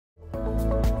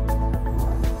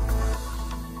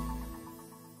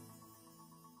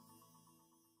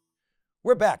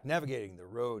We're back navigating the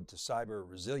road to cyber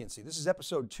resiliency. This is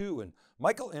episode 2, and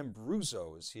Michael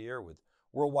Ambruso is here with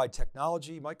Worldwide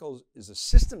Technology. Michael is a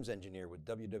systems engineer with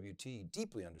WWT,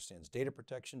 deeply understands data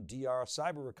protection, DR,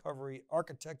 cyber recovery,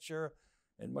 architecture,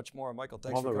 and much more. Michael,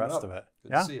 thanks for coming up. All the rest of it.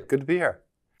 Good to see you. Good to be here.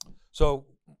 So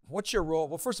what's your role?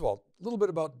 Well, first of all, a little bit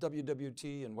about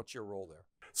WWT and what's your role there?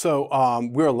 So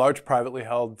we're a large privately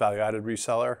held value-added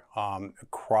reseller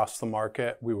across the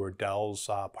market. We were Dell's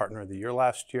Partner of the Year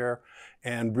last year.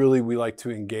 And really, we like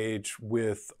to engage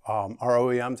with our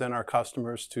OEMs and our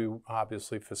customers to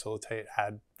obviously facilitate,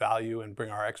 add value, and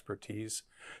bring our expertise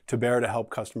to bear to help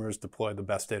customers deploy the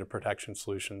best data protection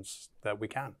solutions that we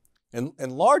can.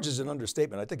 And large is an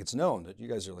understatement. I think it's known that you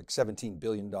guys are like $17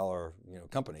 billion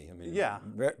company. I mean, yeah,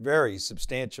 very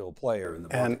substantial player in the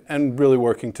market. And really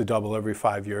working to double every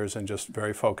 5 years and just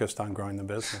very focused on growing the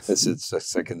business.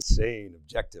 It's like insane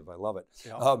objective. I love it.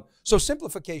 Yeah. So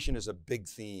simplification is a big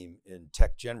theme in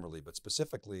tech generally, but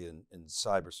specifically in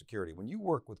cybersecurity. When you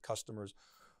work with customers,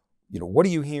 what are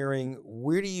you hearing?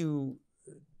 Where do you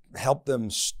help them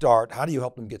start? How do you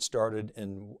help them get started?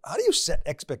 And how do you set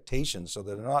expectations so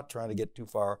that they're not trying to get too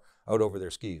far out over their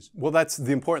skis? Well, that's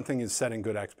the important thing, is setting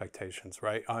good expectations,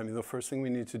 right? I mean, the first thing we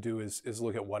need to do is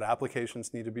look at what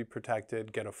applications need to be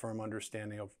protected, get a firm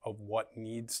understanding of what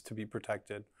needs to be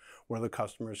protected, what are the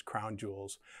customer's crown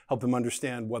jewels, help them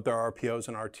understand what their RPOs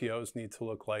and RTOs need to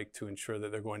look like to ensure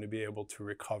that they're going to be able to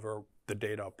recover the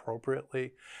data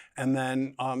appropriately, and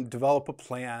then develop a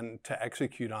plan to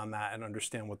execute on that and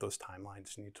understand what those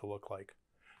timelines need to look like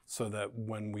so that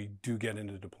when we do get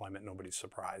into deployment, nobody's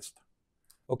surprised.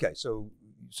 Okay, so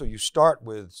you start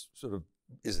with sort of,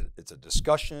 it's a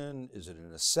discussion, is it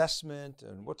an assessment,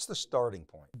 and what's the starting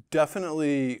point?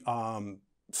 Definitely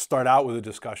start out with a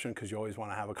discussion because you always want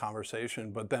to have a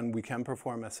conversation, but then we can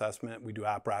perform assessment. We do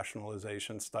app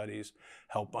rationalization studies,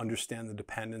 help understand the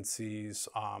dependencies.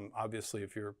 Obviously,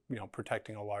 if you're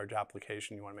protecting a large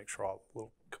application, you want to make sure all the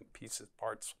little pieces,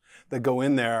 parts that go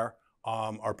in there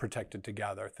are protected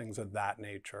together, things of that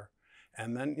nature.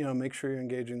 And then make sure you're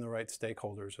engaging the right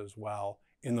stakeholders as well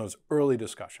in those early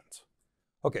discussions.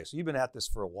 Okay, so you've been at this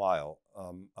for a while.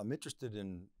 I'm interested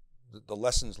in the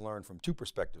lessons learned from two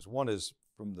perspectives. One is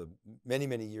from the many,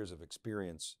 many years of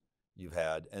experience you've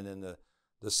had, and then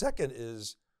the second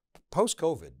is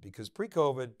post-COVID, because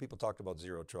pre-COVID, people talked about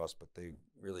zero trust, but they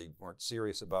really weren't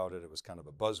serious about it. It was kind of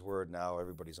a buzzword. Now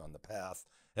everybody's on the path,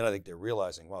 and I think they're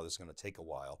realizing, wow, this is going to take a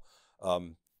while.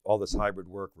 All this hybrid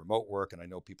work, remote work, and I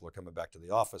know people are coming back to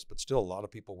the office, but still a lot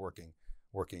of people working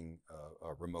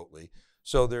remotely.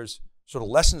 So there's sort of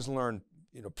lessons learned,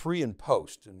 pre and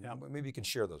post, and maybe you can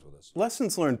share those with us.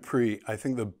 Lessons learned pre, I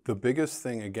think the biggest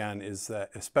thing again is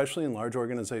that, especially in large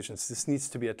organizations, this needs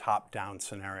to be a top-down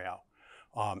scenario.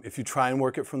 If you try and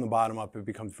work it from the bottom up, it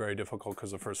becomes very difficult because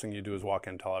the first thing you do is walk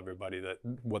in and tell everybody that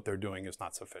what they're doing is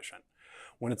not sufficient.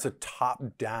 When it's a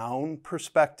top-down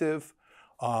perspective,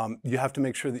 you have to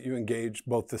make sure that you engage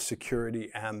both the security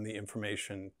and the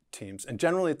information teams, and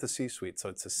generally at the C-suite. So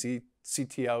it's the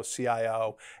CTO,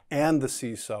 CIO, and the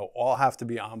CISO all have to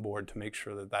be on board to make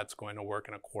sure that that's going to work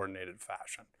in a coordinated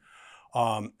fashion.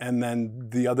 And then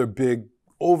the other big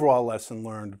overall lesson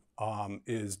learned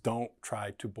is don't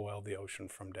try to boil the ocean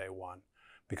from day one,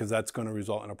 because that's going to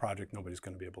result in a project nobody's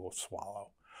going to be able to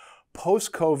swallow.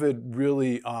 Post-COVID,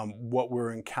 really what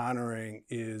we're encountering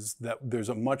is that there's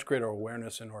a much greater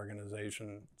awareness in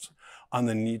organizations on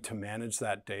the need to manage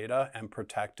that data and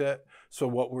protect it. So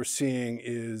what we're seeing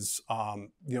is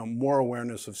more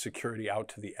awareness of security out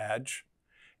to the edge,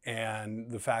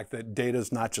 and the fact that data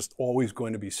is not just always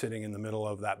going to be sitting in the middle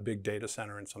of that big data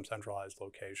center in some centralized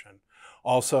location.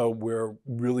 Also, we're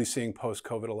really seeing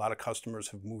post-COVID, a lot of customers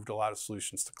have moved a lot of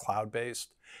solutions to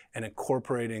cloud-based, and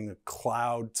incorporating the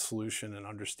cloud solution and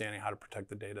understanding how to protect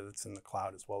the data that's in the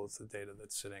cloud as well as the data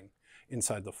that's sitting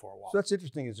inside the four walls. So that's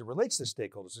interesting as it relates to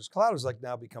stakeholders, because cloud has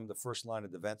now become the first line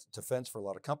of defense for a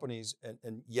lot of companies,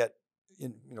 and yet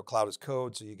cloud is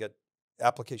code, so you get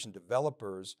application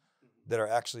developers that are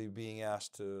actually being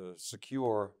asked to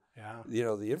secure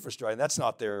the infrastructure, and that's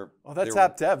not their. Well, that's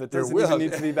app dev. It doesn't even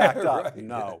need to be backed up. Right.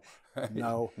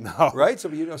 No. Right. So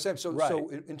Sam. So right. So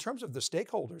in terms of the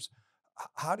stakeholders,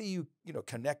 how do you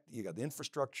connect? You got the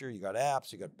infrastructure, you got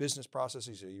apps, you got business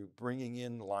processes. Are you bringing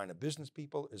in the line of business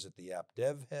people? Is it the app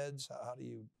dev heads? How do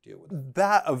you deal with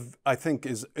that? That I think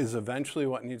is eventually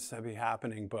what needs to be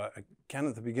happening. But again,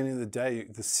 at the beginning of the day,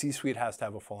 the C-suite has to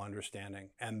have a full understanding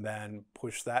and then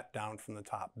push that down from the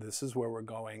top. This is where we're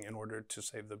going in order to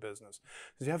save the business.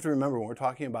 Because you have to remember, when we're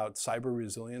talking about cyber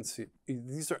resiliency,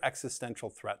 these are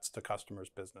existential threats to customers'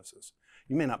 businesses.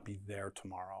 You may not be there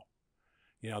tomorrow.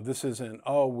 This isn't,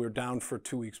 oh, we're down for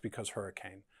 2 weeks because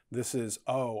hurricane. This is,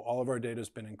 oh, all of our data's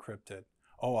been encrypted.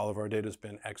 Oh, all of our data's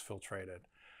been exfiltrated.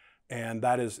 And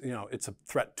that is, it's a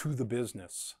threat to the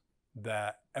business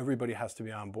that everybody has to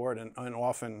be on board. And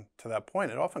often, to that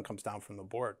point, it often comes down from the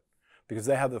board because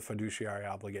they have the fiduciary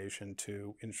obligation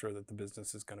to ensure that the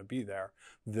business is going to be there.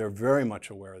 They're very much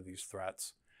aware of these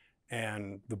threats.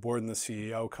 And the board and the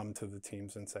CEO come to the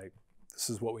teams and say, this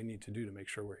is what we need to do to make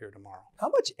sure we're here tomorrow. How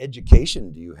much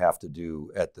education do you have to do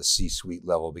at the C-suite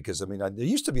level? Because there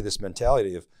used to be this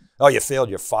mentality of, oh, you failed,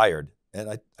 you're fired. And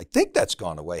I think that's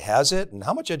gone away. Has it? And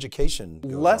how much education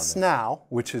goes Less on there? now,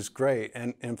 which is great.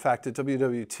 And in fact, at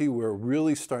WWT, we're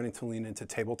really starting to lean into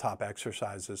tabletop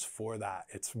exercises for that.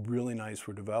 It's really nice.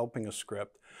 We're developing a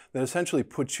script that essentially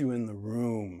puts you in the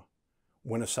room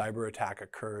when a cyber attack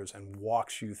occurs and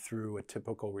walks you through a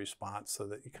typical response so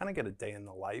that you kind of get a day in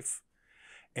the life.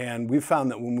 And we've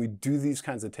found that when we do these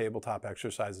kinds of tabletop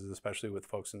exercises, especially with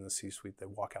folks in the C-suite, they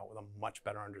walk out with a much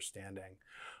better understanding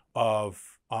of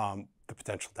the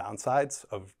potential downsides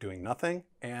of doing nothing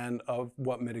and of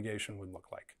what mitigation would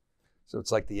look like. So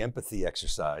it's like the empathy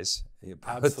exercise. You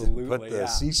Absolutely, put the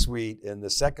C-suite in the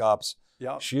SecOps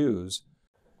shoes.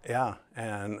 Yeah,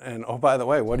 and oh, by the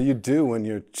way, what do you do when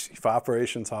your chief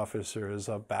operations officer is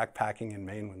backpacking in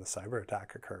Maine when the cyber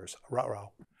attack occurs?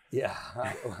 Ruh-roh. Yeah.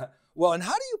 Well, and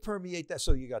how do you permeate that?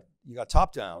 So you got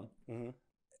top down, and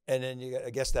then I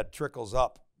guess that trickles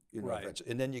up, right.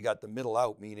 And then you got the middle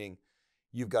out, meaning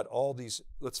you've got all these.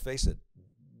 Let's face it,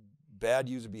 bad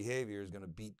user behavior is going to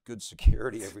beat good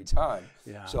security every time.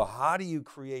 Yeah. So how do you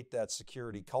create that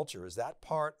security culture? Is that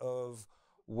part of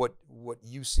what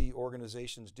you see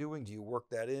organizations doing? Do you work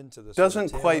that into the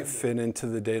doesn't quite fit into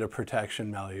the data protection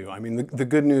milieu. I mean, the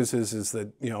good news is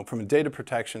that, from a data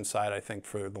protection side, I think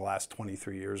for the last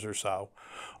 23 years or so,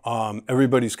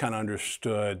 everybody's kind of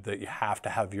understood that you have to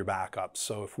have your backups.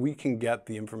 So if we can get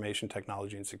the information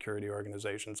technology and security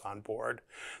organizations on board,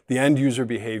 the end user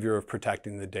behavior of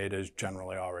protecting the data is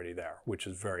generally already there, which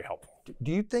is very helpful.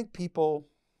 Do you think people,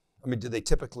 do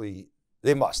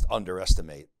they must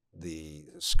underestimate the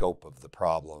scope of the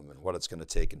problem and what it's going to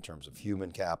take in terms of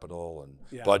human capital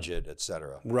and budget, et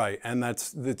cetera? Right, and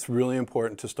it's really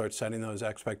important to start setting those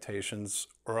expectations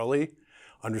early,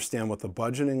 understand what the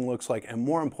budgeting looks like, and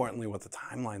more importantly, what the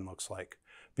timeline looks like.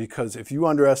 Because if you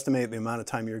underestimate the amount of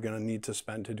time you're going to need to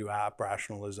spend to do app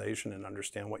rationalization and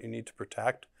understand what you need to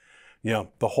protect,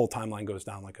 the whole timeline goes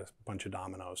down like a bunch of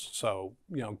dominoes. So,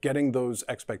 getting those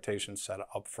expectations set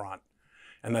up front.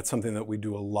 And that's something that we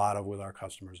do a lot of with our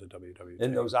customers at WWT.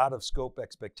 And those out of scope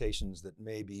expectations that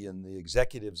may be in the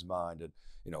executive's mind, and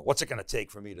what's it going to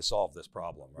take for me to solve this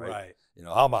problem, right? Right.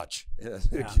 How much?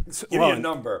 Give me a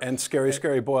number. And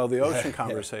scary boil the ocean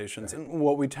conversations. And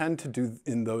what we tend to do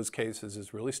in those cases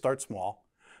is really start small.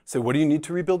 Say, what do you need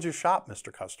to rebuild your shop,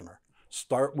 Mr. Customer?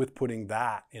 Start with putting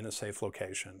that in a safe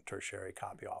location, tertiary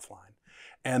copy offline.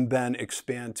 And then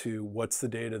expand to what's the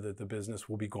data that the business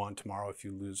will be gone tomorrow if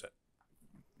you lose it.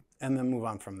 And then move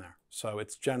on from there. So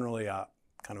it's generally a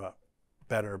kind of a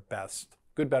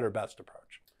good, better, best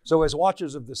approach. So as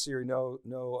watchers of the series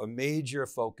know, a major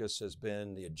focus has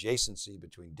been the adjacency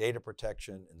between data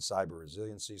protection and cyber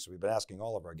resiliency. So we've been asking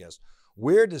all of our guests,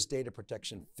 where does data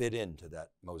protection fit into that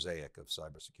mosaic of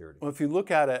cybersecurity? Well, if you look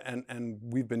at it, and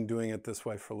we've been doing it this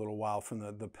way for a little while from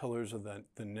the pillars of the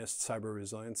NIST Cyber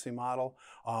Resiliency model,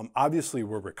 obviously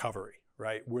we're recovery,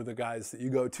 right? We're the guys that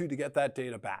you go to get that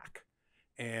data back.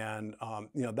 And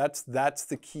that's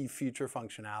the key feature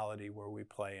functionality where we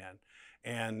play in.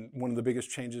 And one of the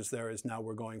biggest changes there is now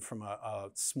we're going from a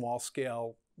small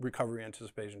scale recovery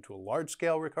anticipation to a large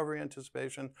scale recovery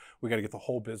anticipation. We got to get the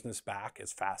whole business back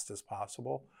as fast as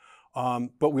possible.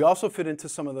 But we also fit into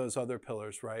some of those other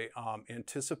pillars, right?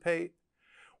 Anticipate.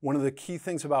 One of the key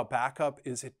things about backup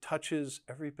is it touches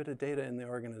every bit of data in the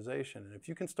organization. And if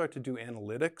you can start to do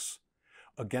analytics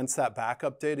against that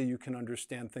backup data, you can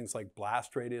understand things like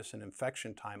blast radius and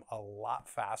infection time a lot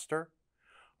faster.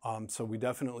 So we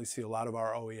definitely see a lot of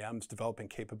our OEMs developing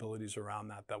capabilities around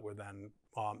that we're then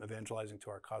evangelizing to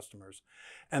our customers.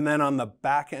 And then on the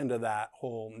back end of that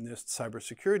whole NIST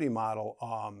cybersecurity model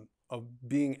of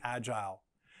being agile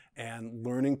and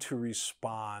learning to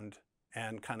respond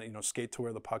and kind of skate to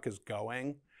where the puck is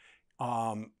going,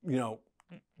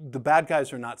 the bad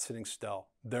guys are not sitting still.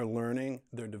 They're learning,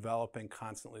 they're developing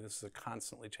constantly. This is a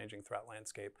constantly changing threat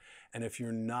landscape. And if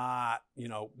you're not,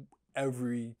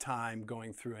 every time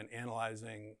going through and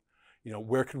analyzing,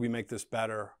 where could we make this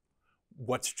better?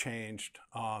 what's changed.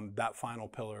 That final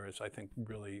pillar is, I think,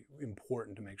 really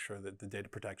important to make sure that the data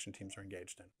protection teams are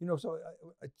engaged in. You know, so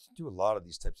I do a lot of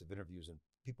these types of interviews, and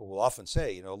people will often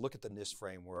say, you know, look at the NIST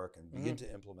framework and begin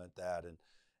to implement that,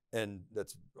 and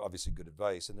that's obviously good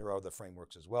advice. And there are other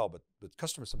frameworks as well, but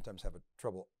customers sometimes have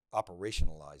trouble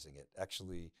operationalizing it,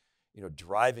 actually, you know,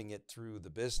 driving it through the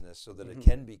business so that it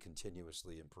can be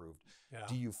continuously improved. Yeah.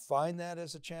 Do you find that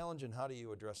as a challenge, and how do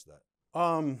you address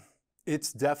that?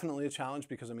 It's definitely a challenge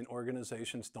because, I mean,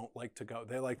 organizations don't like to go,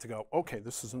 they like to go, okay,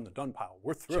 this is in the done pile,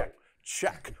 we're through.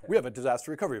 Check. We have a disaster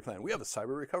recovery plan. We have a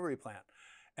cyber recovery plan.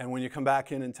 And when you come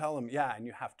back in and tell them, yeah, and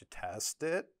you have to test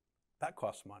it, that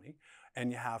costs money.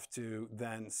 And you have to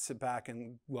then sit back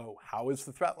and go, how has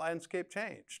the threat landscape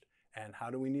changed? And how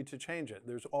do we need to change it?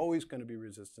 There's always going to be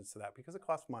resistance to that because it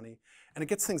costs money and it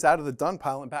gets things out of the done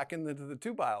pile and back into the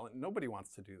to pile, and nobody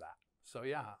wants to do that. So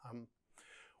yeah, I'm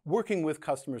working with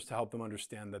customers to help them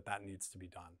understand that that needs to be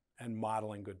done and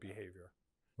modeling good behavior.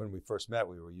 When we first met,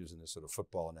 we were using this sort of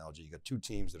football analogy. You got two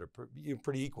teams that are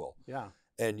pretty equal. Yeah.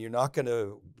 And you're not going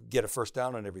to get a first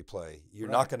down on every play. You're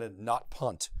not going to not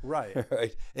punt. Right.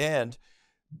 Right. And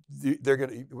they're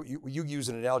going to, you use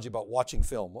an analogy about watching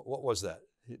film. What was that?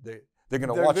 They're going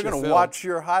to watch your film. They're going to watch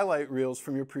your highlight reels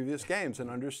from your previous games and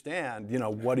understand, you know,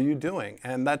 what are you doing?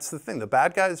 And that's the thing. The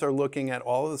bad guys are looking at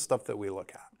all of the stuff that we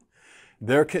look at.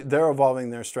 They're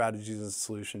evolving their strategies and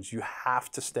solutions. You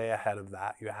have to stay ahead of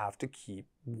that. You have to keep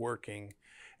working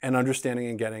and understanding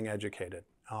and getting educated.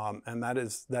 And that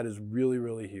is really,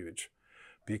 really huge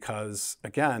because,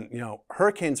 again, you know,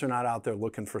 hurricanes are not out there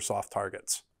looking for soft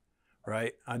targets,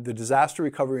 right? The disaster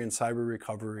recovery and cyber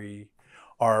recovery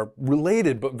are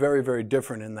related but very, very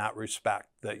different in that respect,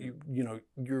 that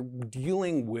you're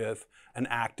dealing with an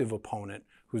active opponent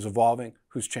who's evolving,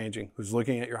 who's changing, who's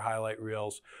looking at your highlight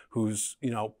reels, who's, you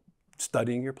know,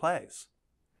 studying your plays.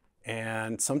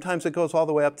 And sometimes it goes all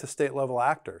the way up to state level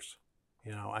actors.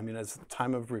 You know, I mean, at the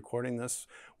time of recording this,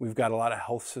 we've got a lot of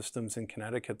health systems in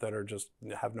Connecticut that are just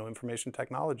have no information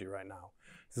technology right now.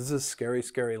 This is a scary,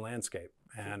 scary landscape,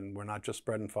 and we're not just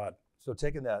spreading FUD. So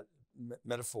taking that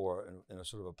metaphor and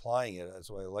sort of applying it, that's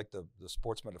why I like the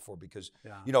sports metaphor, because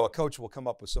you know, a coach will come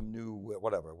up with some new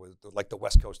whatever, with like the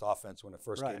West Coast offense when it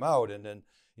first came out, and then,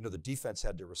 you know, the defense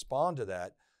had to respond to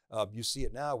that. You see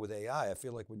it now with AI. I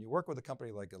feel like when you work with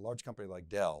a large company like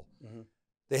Dell,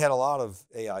 they had a lot of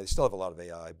AI. They still have a lot of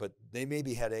AI, but they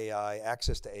maybe had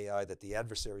access to AI that the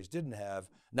adversaries didn't have.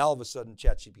 Now all of a sudden,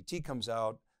 ChatGPT comes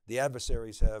out. The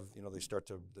adversaries have, you know,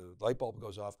 the light bulb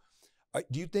goes off.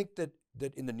 Do you think that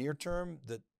in the near term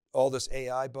that all this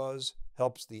AI buzz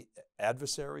helps the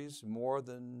adversaries more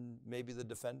than maybe the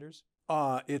defenders?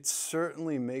 It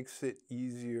certainly makes it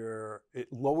easier.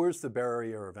 It lowers the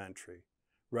barrier of entry,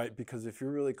 right? Because if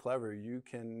you're really clever, you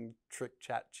can trick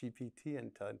ChatGPT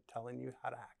into telling you how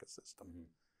to hack a system.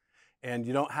 And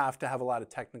you don't have to have a lot of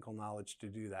technical knowledge to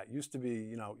do that. Used to be,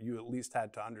 you know, you at least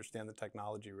had to understand the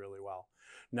technology really well.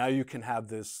 Now you can have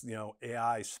this, you know,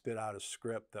 AI spit out a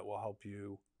script that will help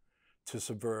you to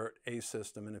subvert a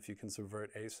system, and if you can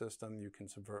subvert a system, you can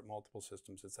subvert multiple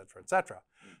systems, et cetera, et cetera.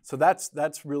 So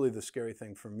that's really the scary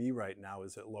thing for me right now,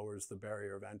 is it lowers the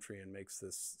barrier of entry and makes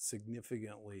this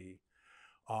significantly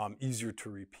easier to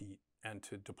repeat and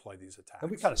to deploy these attacks. And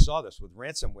we kind of saw this with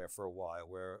ransomware for a while,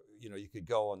 where, you know, you could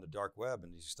go on the dark web,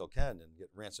 and you still can, and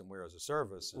get ransomware as a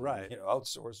service, and, you know,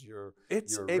 outsource your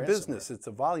It's your a ransomware. business. It's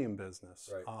a volume business.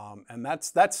 And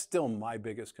that's still my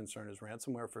biggest concern, is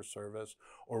ransomware for service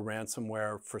or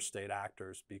ransomware for state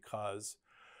actors, because,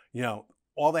 you know,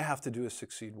 all they have to do is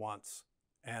succeed once.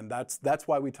 And that's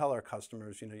why we tell our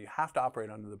customers, you know, you have to operate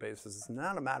under the basis. It's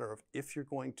not a matter of if you're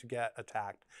going to get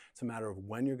attacked. It's a matter of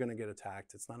when you're going to get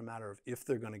attacked. It's not a matter of if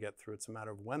they're going to get through. It's a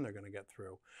matter of when they're going to get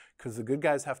through. Because the good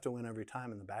guys have to win every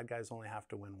time, and the bad guys only have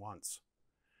to win once.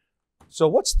 So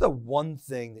what's the one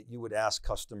thing that you would ask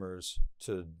customers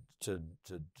to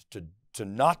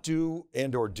not do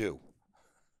and or do?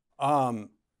 The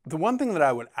one thing that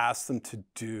I would ask them to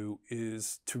do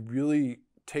is to really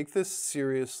take this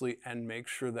seriously and make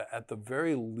sure that at the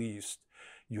very least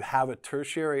you have a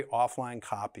tertiary offline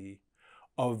copy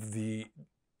of the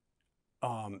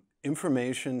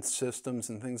information systems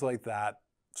and things like that,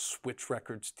 switch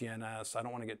records, DNS, I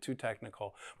don't want to get too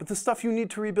technical, but the stuff you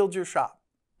need to rebuild your shop.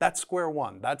 That's square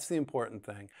one. That's the important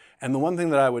thing. And the one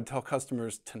thing that I would tell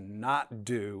customers to not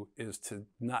do is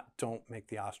don't make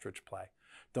the ostrich play.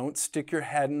 Don't stick your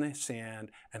head in the sand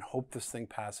and hope this thing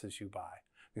passes you by.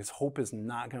 Because hope is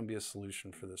not going to be a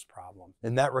solution for this problem.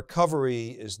 And that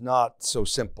recovery is not so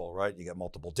simple, right? You got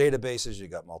multiple databases, you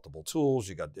got multiple tools,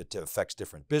 it affects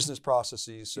different business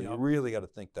processes, so you really got to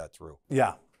think that through.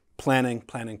 Yeah, Planning,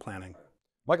 planning, planning.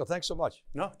 Michael, thanks so much.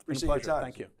 No, it's been a Appreciate your pleasure. time.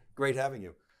 Thank you. Great having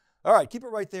you. All right, keep it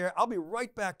right there. I'll be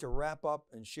right back to wrap up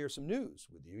and share some news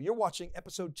with you. You're watching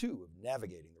episode 2 of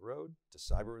Navigating the Road to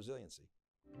Cyber Resiliency.